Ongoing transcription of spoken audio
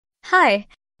Hi,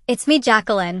 it's me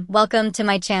Jacqueline. Welcome to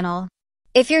my channel.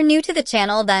 If you're new to the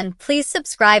channel, then please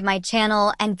subscribe my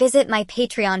channel and visit my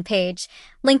Patreon page,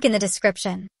 link in the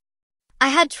description. I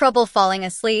had trouble falling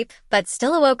asleep, but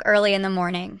still awoke early in the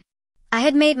morning. I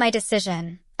had made my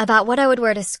decision about what I would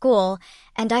wear to school,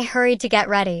 and I hurried to get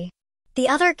ready. The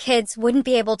other kids wouldn't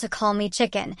be able to call me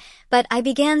Chicken, but I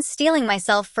began steeling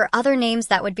myself for other names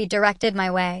that would be directed my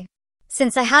way.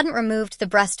 Since I hadn't removed the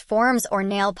breast forms or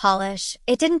nail polish,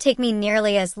 it didn't take me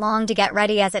nearly as long to get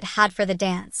ready as it had for the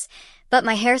dance, but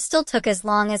my hair still took as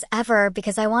long as ever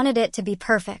because I wanted it to be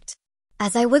perfect.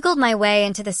 As I wiggled my way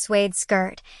into the suede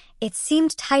skirt, it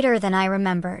seemed tighter than I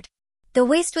remembered. The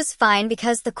waist was fine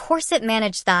because the corset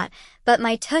managed that, but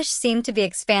my tush seemed to be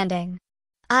expanding.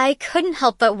 I couldn't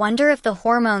help but wonder if the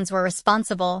hormones were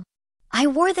responsible. I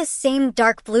wore the same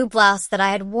dark blue blouse that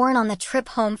I had worn on the trip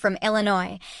home from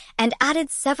Illinois, and added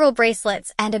several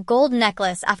bracelets and a gold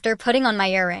necklace after putting on my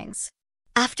earrings.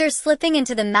 After slipping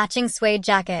into the matching suede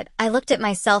jacket, I looked at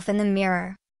myself in the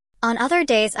mirror. On other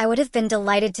days, I would have been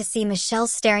delighted to see Michelle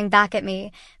staring back at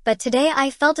me, but today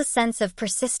I felt a sense of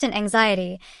persistent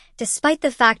anxiety, despite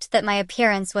the fact that my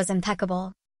appearance was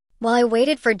impeccable. While I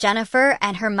waited for Jennifer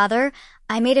and her mother,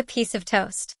 I made a piece of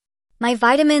toast. My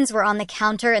vitamins were on the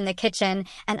counter in the kitchen,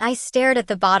 and I stared at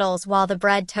the bottles while the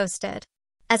bread toasted.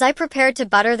 As I prepared to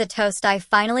butter the toast, I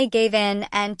finally gave in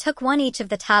and took one each of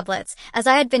the tablets, as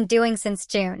I had been doing since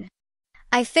June.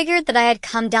 I figured that I had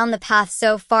come down the path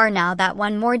so far now that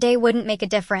one more day wouldn't make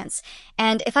a difference,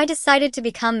 and if I decided to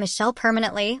become Michelle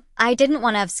permanently, I didn't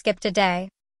want to have skipped a day.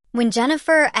 When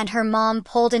Jennifer and her mom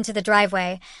pulled into the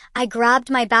driveway, I grabbed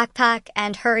my backpack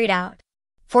and hurried out.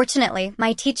 Fortunately,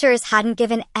 my teachers hadn't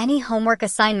given any homework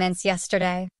assignments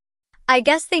yesterday. I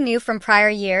guess they knew from prior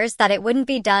years that it wouldn't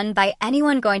be done by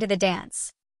anyone going to the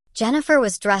dance. Jennifer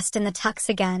was dressed in the tux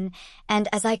again, and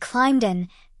as I climbed in,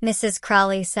 Mrs.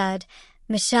 Crowley said,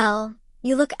 "Michelle,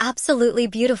 you look absolutely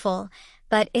beautiful,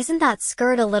 but isn't that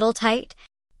skirt a little tight?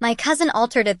 My cousin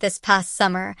altered it this past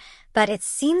summer, but it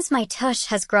seems my tush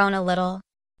has grown a little.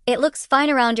 It looks fine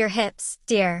around your hips,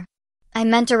 dear. I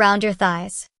meant around your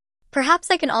thighs.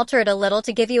 Perhaps I can alter it a little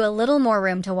to give you a little more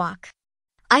room to walk.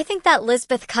 I think that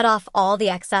Lisbeth cut off all the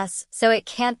excess, so it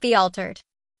can't be altered.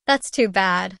 That's too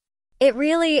bad. It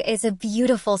really is a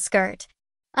beautiful skirt.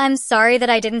 I'm sorry that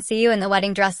I didn't see you in the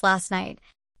wedding dress last night.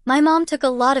 My mom took a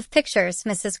lot of pictures,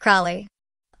 Mrs. Crowley.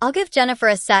 I'll give Jennifer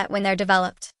a set when they're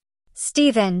developed."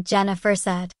 "Stephen," Jennifer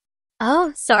said.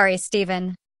 "Oh, sorry,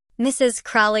 Stephen." Mrs.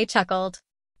 Crowley chuckled.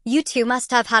 "You two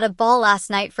must have had a ball last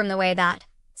night from the way that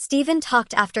Stephen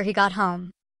talked after he got home."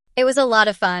 "It was a lot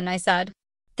of fun," I said.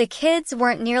 "The kids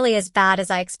weren't nearly as bad as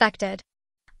I expected.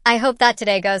 I hope that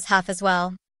today goes half as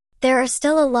well." "There are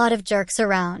still a lot of jerks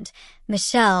around,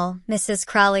 Michelle," Mrs.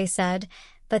 Crowley said,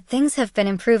 "but things have been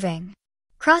improving.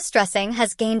 Crossdressing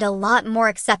has gained a lot more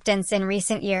acceptance in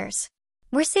recent years.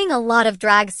 We're seeing a lot of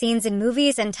drag scenes in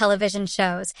movies and television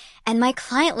shows, and my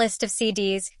client list of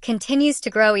CDs continues to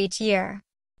grow each year.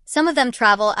 Some of them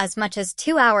travel as much as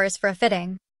 2 hours for a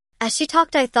fitting." As she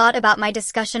talked, I thought about my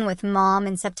discussion with Mom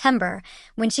in September,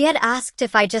 when she had asked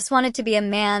if I just wanted to be a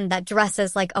man that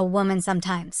dresses like a woman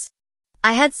sometimes.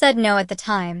 I had said no at the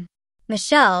time.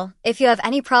 "Michelle, if you have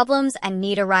any problems and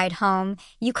need a ride home,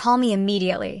 you call me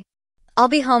immediately. I'll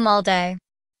be home all day."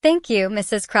 "Thank you,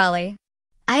 Mrs. Crowley.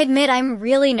 I admit I'm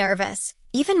really nervous,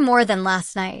 even more than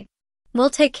last night." "We'll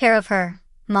take care of her,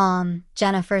 Mom,"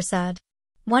 Jennifer said.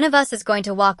 "One of us is going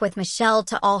to walk with Michelle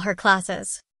to all her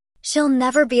classes. She'll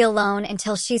never be alone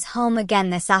until she's home again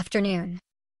this afternoon."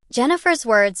 Jennifer's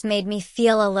words made me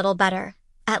feel a little better,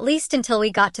 at least until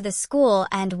we got to the school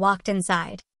and walked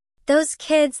inside. Those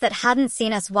kids that hadn't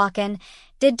seen us walk in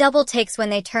did double takes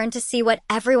when they turned to see what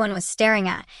everyone was staring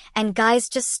at, and guys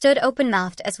just stood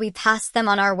open-mouthed as we passed them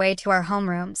on our way to our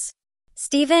homerooms.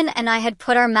 Stephen and I had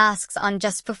put our masks on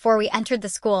just before we entered the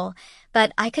school,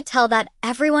 but I could tell that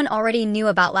everyone already knew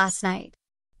about last night.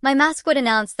 My mask would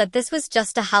announce that this was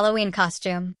just a Halloween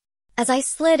costume. As I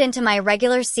slid into my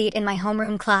regular seat in my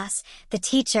homeroom class, the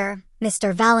teacher,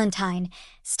 Mr. Valentine,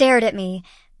 stared at me,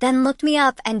 then looked me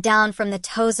up and down from the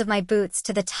toes of my boots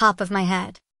to the top of my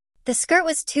head. The skirt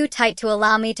was too tight to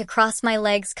allow me to cross my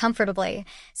legs comfortably,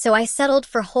 so I settled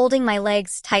for holding my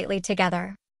legs tightly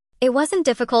together. It wasn't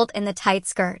difficult in the tight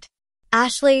skirt.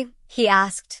 "Ashley?" he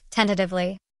asked,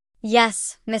 tentatively.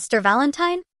 "Yes, Mr.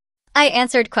 Valentine?" I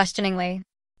answered questioningly.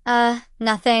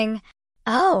 Nothing."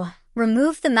 "Oh,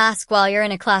 remove the mask while you're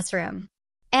in a classroom.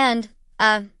 And,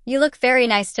 you look very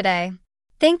nice today."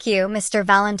 "Thank you, Mr.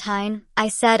 Valentine," I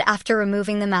said after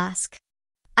removing the mask.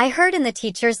 I heard in the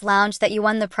teacher's lounge that you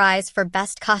won the prize for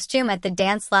best costume at the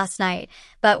dance last night,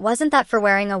 but wasn't that for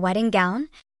wearing a wedding gown?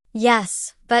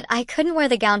 Yes, but I couldn't wear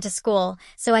the gown to school,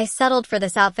 so I settled for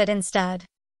this outfit instead.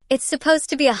 It's supposed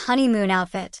to be a honeymoon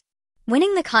outfit.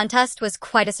 Winning the contest was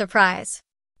quite a surprise.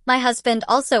 My husband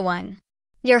also won.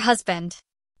 Your husband.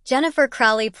 Jennifer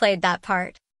Crowley played that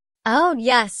part. Oh,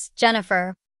 yes,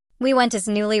 Jennifer. We went as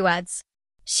newlyweds.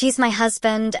 She's my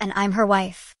husband and I'm her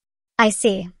wife. I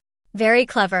see. Very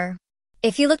clever.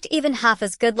 If you looked even half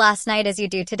as good last night as you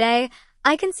do today,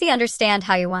 I can understand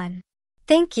how you won.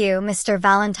 Thank you, Mr.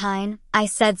 Valentine, I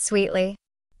said sweetly.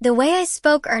 The way I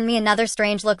spoke earned me another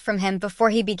strange look from him before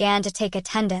he began to take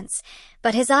attendance,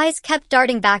 but his eyes kept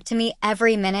darting back to me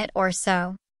every minute or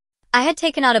so. I had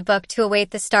taken out a book to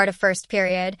await the start of first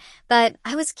period, but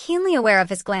I was keenly aware of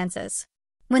his glances.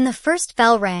 When the first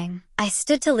bell rang, I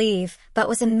stood to leave, but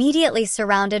was immediately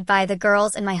surrounded by the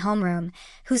girls in my homeroom,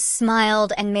 who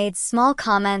smiled and made small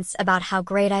comments about how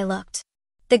great I looked.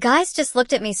 The guys just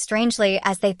looked at me strangely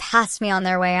as they passed me on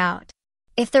their way out.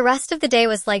 If the rest of the day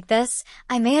was like this,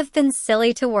 I may have been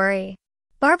silly to worry.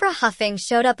 Barbara Huffing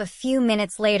showed up a few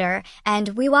minutes later, and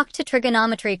we walked to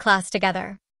trigonometry class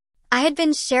together. I had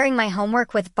been sharing my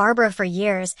homework with Barbara for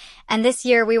years, and this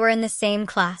year we were in the same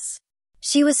class.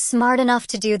 She was smart enough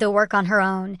to do the work on her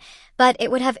own, but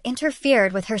it would have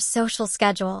interfered with her social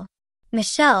schedule.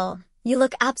 Michelle, you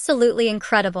look absolutely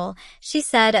incredible, she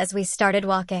said as we started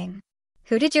walking.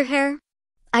 Who did your hair?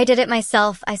 I did it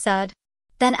myself, I said.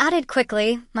 Then added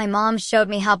quickly, my mom showed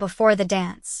me how before the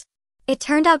dance. It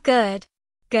turned out good.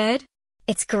 Good?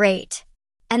 It's great.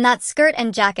 And that skirt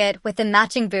and jacket with the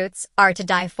matching boots are to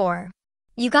die for.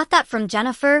 You got that from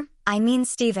Jennifer, I mean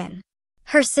Steven.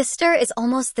 Her sister is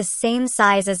almost the same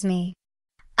size as me.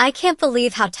 I can't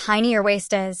believe how tiny your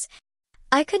waist is.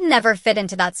 I could never fit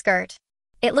into that skirt.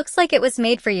 It looks like it was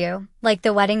made for you, like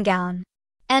the wedding gown.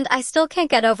 And I still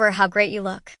can't get over how great you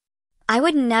look. I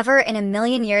would never in a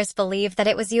million years believe that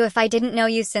it was you if I didn't know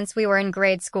you since we were in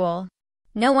grade school.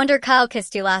 No wonder Kyle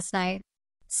kissed you last night.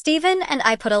 Steven and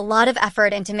I put a lot of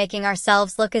effort into making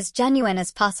ourselves look as genuine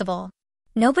as possible.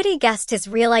 Nobody guessed his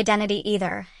real identity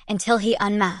either, until he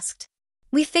unmasked.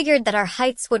 We figured that our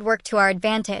heights would work to our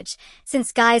advantage,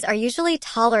 since guys are usually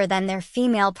taller than their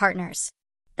female partners.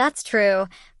 That's true,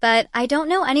 but I don't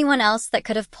know anyone else that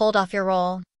could have pulled off your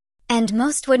role. And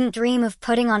most wouldn't dream of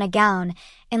putting on a gown,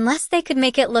 unless they could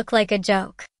make it look like a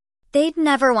joke. They'd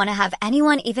never want to have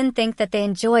anyone even think that they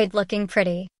enjoyed looking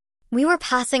pretty. We were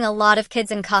passing a lot of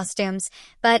kids in costumes,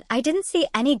 but I didn't see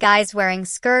any guys wearing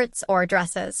skirts or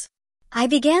dresses. I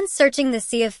began searching the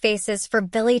sea of faces for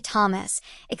Billy Thomas,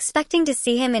 expecting to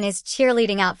see him in his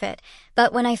cheerleading outfit,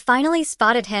 but when I finally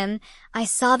spotted him, I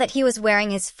saw that he was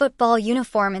wearing his football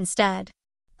uniform instead.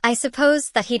 I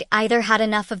suppose that he'd either had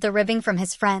enough of the ribbing from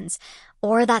his friends,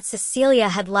 or that Cecilia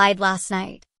had lied last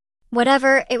night.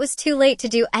 Whatever, it was too late to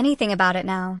do anything about it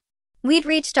now. We'd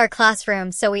reached our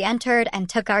classroom, so we entered and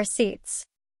took our seats.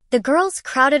 The girls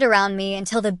crowded around me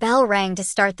until the bell rang to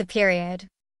start the period.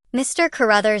 Mr.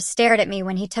 Carruthers stared at me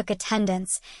when he took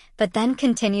attendance, but then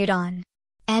continued on.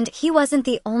 And he wasn't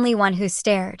the only one who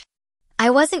stared. I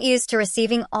wasn't used to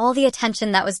receiving all the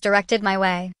attention that was directed my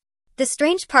way. The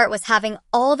strange part was having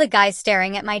all the guys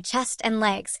staring at my chest and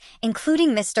legs, including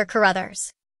Mr.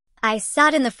 Carruthers. I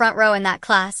sat in the front row in that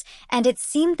class, and it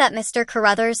seemed that Mr.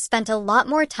 Carruthers spent a lot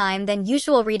more time than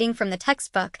usual reading from the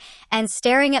textbook and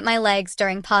staring at my legs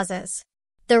during pauses.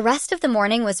 The rest of the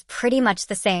morning was pretty much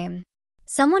the same.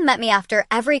 Someone met me after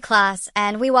every class,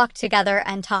 and we walked together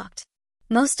and talked.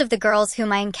 Most of the girls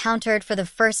whom I encountered for the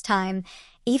first time,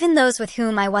 even those with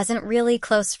whom I wasn't really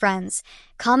close friends,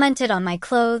 commented on my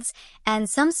clothes, and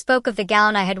some spoke of the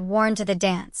gown I had worn to the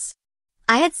dance.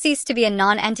 I had ceased to be a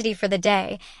non-entity for the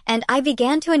day, and I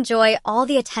began to enjoy all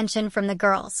the attention from the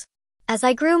girls. As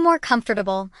I grew more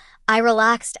comfortable, I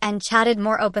relaxed and chatted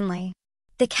more openly.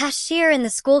 The cashier in the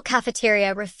school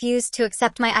cafeteria refused to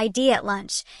accept my ID at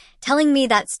lunch, telling me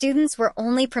that students were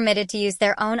only permitted to use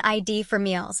their own ID for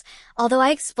meals, although I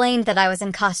explained that I was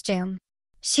in costume.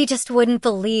 She just wouldn't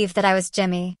believe that I was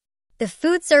Jimmy. The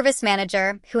food service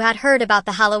manager, who had heard about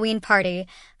the Halloween party,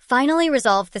 finally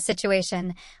resolved the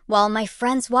situation, while my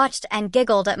friends watched and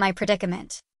giggled at my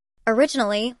predicament.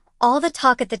 Originally, all the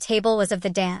talk at the table was of the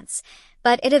dance,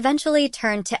 but it eventually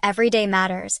turned to everyday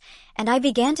matters, and I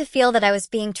began to feel that I was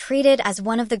being treated as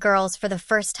one of the girls for the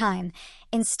first time,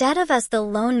 instead of as the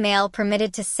lone male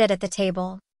permitted to sit at the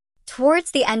table.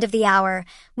 Towards the end of the hour,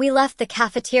 we left the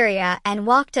cafeteria and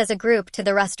walked as a group to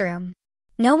the restroom.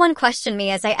 No one questioned me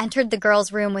as I entered the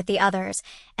girls' room with the others,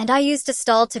 and I used a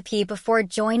stall to pee before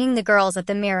joining the girls at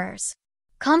the mirrors.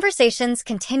 Conversations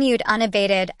continued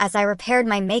unabated as I repaired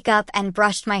my makeup and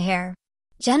brushed my hair.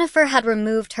 Jennifer had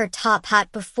removed her top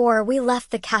hat before we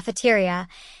left the cafeteria,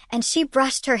 and she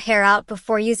brushed her hair out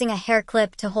before using a hair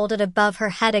clip to hold it above her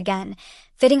head again,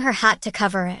 fitting her hat to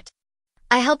cover it.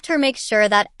 I helped her make sure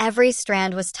that every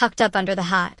strand was tucked up under the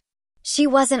hat. She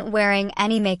wasn't wearing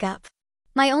any makeup.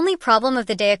 My only problem of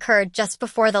the day occurred just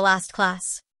before the last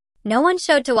class. No one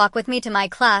showed to walk with me to my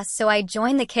class, so I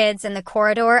joined the kids in the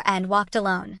corridor and walked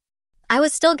alone. I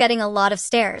was still getting a lot of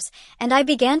stares, and I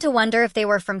began to wonder if they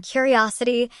were from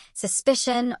curiosity,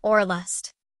 suspicion, or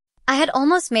lust. I had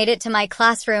almost made it to my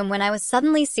classroom when I was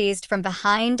suddenly seized from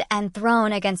behind and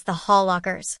thrown against the hall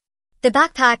lockers. The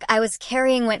backpack I was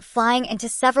carrying went flying into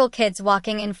several kids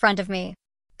walking in front of me.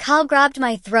 Kyle grabbed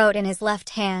my throat in his left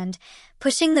hand,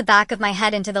 pushing the back of my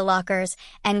head into the lockers,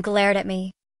 and glared at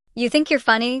me. "You think you're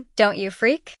funny, don't you,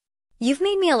 freak? You've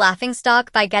made me a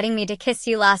laughingstock by getting me to kiss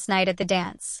you last night at the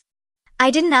dance." "I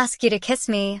didn't ask you to kiss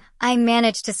me," I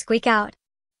managed to squeak out.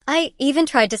 "I even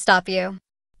tried to stop you."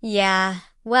 "Yeah,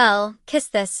 well, kiss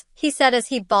this," he said as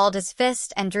he balled his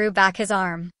fist and drew back his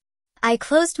arm. I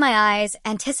closed my eyes,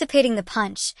 anticipating the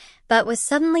punch, but was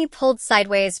suddenly pulled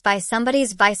sideways by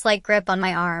somebody's vice-like grip on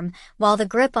my arm, while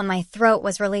the grip on my throat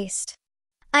was released.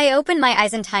 I opened my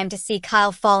eyes in time to see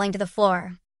Kyle falling to the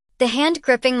floor. The hand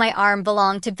gripping my arm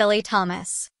belonged to Billy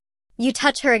Thomas. "You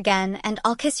touch her again, and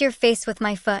I'll kiss your face with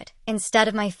my foot, instead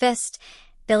of my fist,"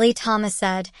 Billy Thomas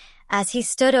said, as he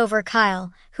stood over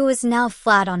Kyle, who was now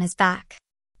flat on his back.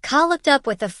 Kyle looked up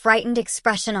with a frightened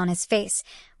expression on his face,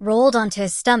 rolled onto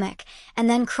his stomach, and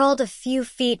then crawled a few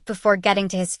feet before getting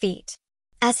to his feet.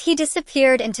 As he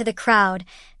disappeared into the crowd,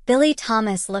 Billy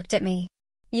Thomas looked at me.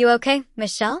 "You okay,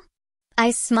 Michelle?" I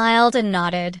smiled and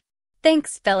nodded.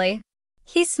 "Thanks, Billy."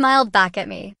 He smiled back at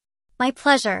me. "My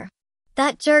pleasure.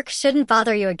 That jerk shouldn't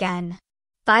bother you again.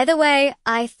 By the way,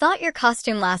 I thought your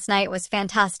costume last night was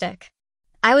fantastic.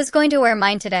 I was going to wear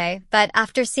mine today, but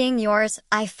after seeing yours,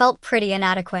 I felt pretty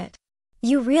inadequate."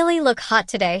 "You really look hot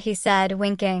today," he said,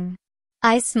 winking.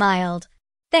 I smiled.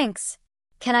 "Thanks.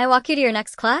 Can I walk you to your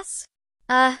next class?"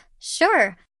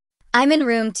 Sure. I'm in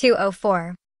room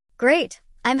 204. "Great.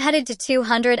 I'm headed to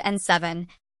 207.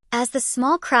 As the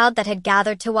small crowd that had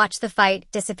gathered to watch the fight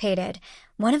dissipated,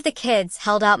 one of the kids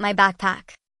held out my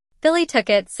backpack. Billy took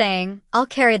it, saying, "I'll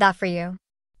carry that for you."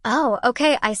 "Oh,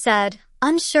 okay," I said,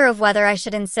 unsure of whether I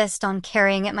should insist on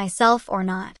carrying it myself or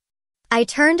not. I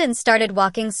turned and started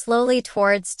walking slowly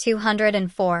towards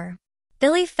 204.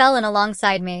 Billy fell in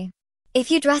alongside me. "If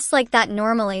you dress like that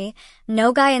normally,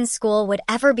 no guy in school would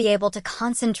ever be able to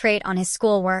concentrate on his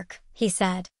schoolwork," he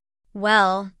said.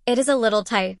 "Well, it is a little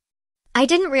tight." I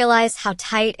didn't realize how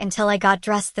tight until I got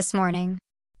dressed this morning.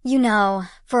 You know,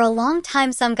 for a long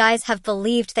time some guys have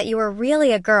believed that you were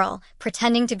really a girl,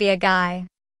 pretending to be a guy.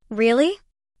 "Really?"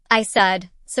 I said,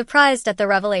 surprised at the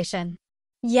revelation.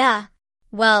 "Yeah.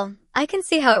 Well, I can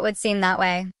see how it would seem that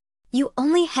way. You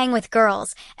only hang with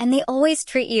girls, and they always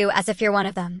treat you as if you're one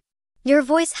of them. Your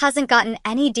voice hasn't gotten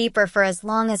any deeper for as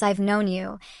long as I've known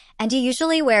you, and you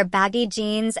usually wear baggy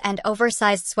jeans and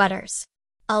oversized sweaters.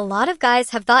 A lot of guys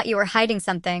have thought you were hiding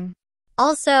something.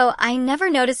 Also, I never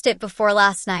noticed it before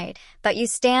last night, but you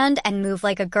stand and move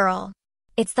like a girl.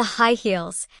 It's the high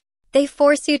heels. They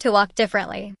force you to walk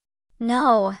differently."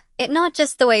 "No, it's not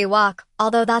just the way you walk,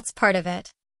 although that's part of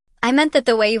it. I meant that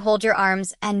the way you hold your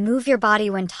arms and move your body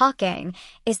when talking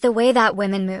is the way that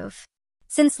women move.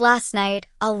 Since last night,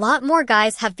 a lot more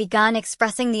guys have begun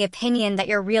expressing the opinion that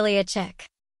you're really a chick.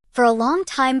 For a long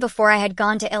time before I had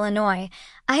gone to Illinois,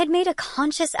 I had made a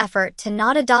conscious effort to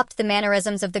not adopt the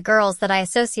mannerisms of the girls that I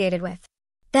associated with.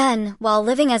 Then, while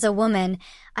living as a woman,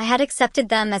 I had accepted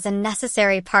them as a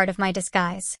necessary part of my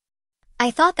disguise.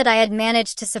 I thought that I had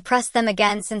managed to suppress them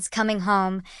again since coming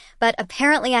home, but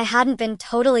apparently I hadn't been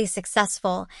totally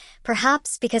successful,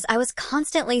 perhaps because I was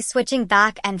constantly switching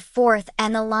back and forth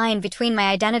and the line between my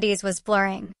identities was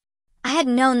blurring. I had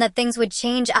known that things would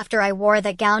change after I wore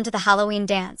that gown to the Halloween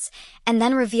dance, and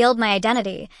then revealed my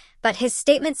identity, but his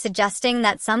statement suggesting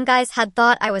that some guys had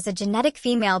thought I was a genetic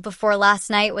female before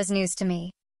last night was news to me.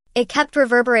 It kept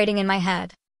reverberating in my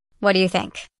head. "What do you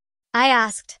think?" I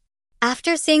asked.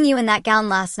 "After seeing you in that gown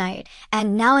last night,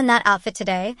 and now in that outfit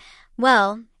today,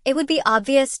 well, it would be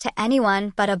obvious to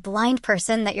anyone but a blind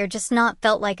person that you're just not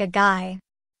built like a guy.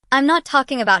 I'm not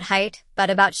talking about height, but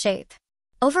about shape.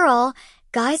 Overall,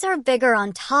 guys are bigger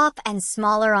on top and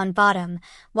smaller on bottom,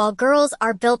 while girls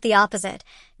are built the opposite,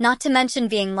 not to mention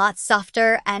being lots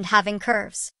softer and having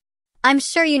curves. I'm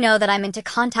sure you know that I'm into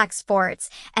contact sports,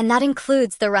 and that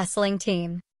includes the wrestling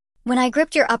team." When I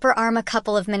gripped your upper arm a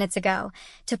couple of minutes ago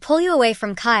to pull you away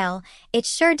from Kyle, it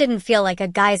sure didn't feel like a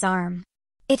guy's arm.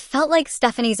 It felt like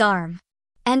Stephanie's arm.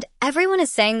 And everyone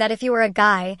is saying that if you were a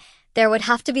guy, there would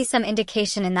have to be some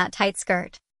indication in that tight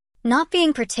skirt. Not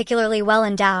being particularly well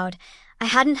endowed, I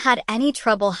hadn't had any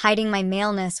trouble hiding my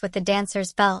maleness with the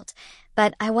dancer's belt,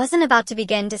 but I wasn't about to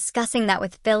begin discussing that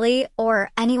with Billy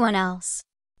or anyone else.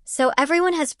 So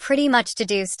everyone has pretty much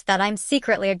deduced that I'm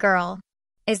secretly a girl.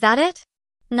 Is that it?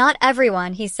 Not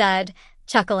everyone, he said,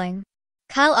 chuckling.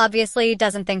 Kyle obviously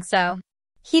doesn't think so.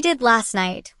 He did last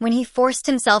night when he forced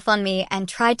himself on me and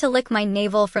tried to lick my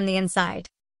navel from the inside.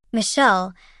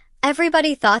 Michelle,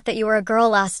 everybody thought that you were a girl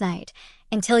last night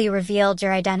until you revealed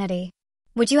your identity.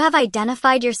 Would you have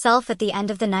identified yourself at the end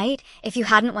of the night if you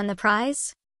hadn't won the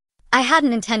prize? I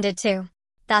hadn't intended to.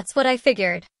 That's what I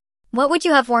figured. What would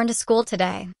you have worn to school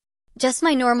today? Just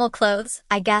my normal clothes,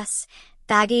 I guess.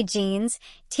 Baggy jeans,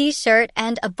 t-shirt,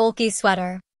 and a bulky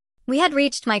sweater. We had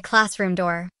reached my classroom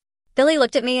door. Billy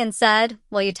looked at me and said,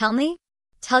 "Will you tell me?"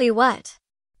 "Tell you what?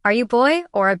 Are you boy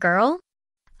or a girl?"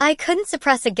 I couldn't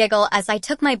suppress a giggle as I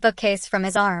took my bookcase from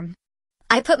his arm.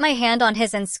 I put my hand on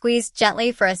his and squeezed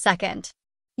gently for a second.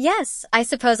 "Yes, I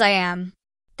suppose I am."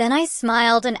 Then I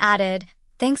smiled and added,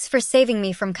 "Thanks for saving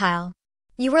me from Kyle.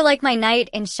 You were like my knight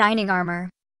in shining armor."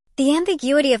 The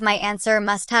ambiguity of my answer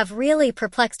must have really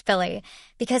perplexed Billy,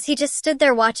 because he just stood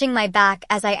there watching my back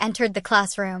as I entered the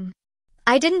classroom.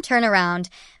 I didn't turn around,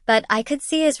 but I could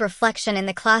see his reflection in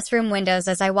the classroom windows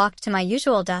as I walked to my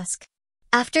usual desk.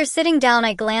 After sitting down,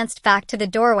 I glanced back to the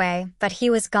doorway, but he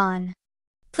was gone.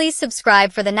 Please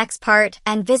subscribe for the next part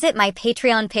and visit my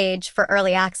Patreon page for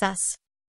early access.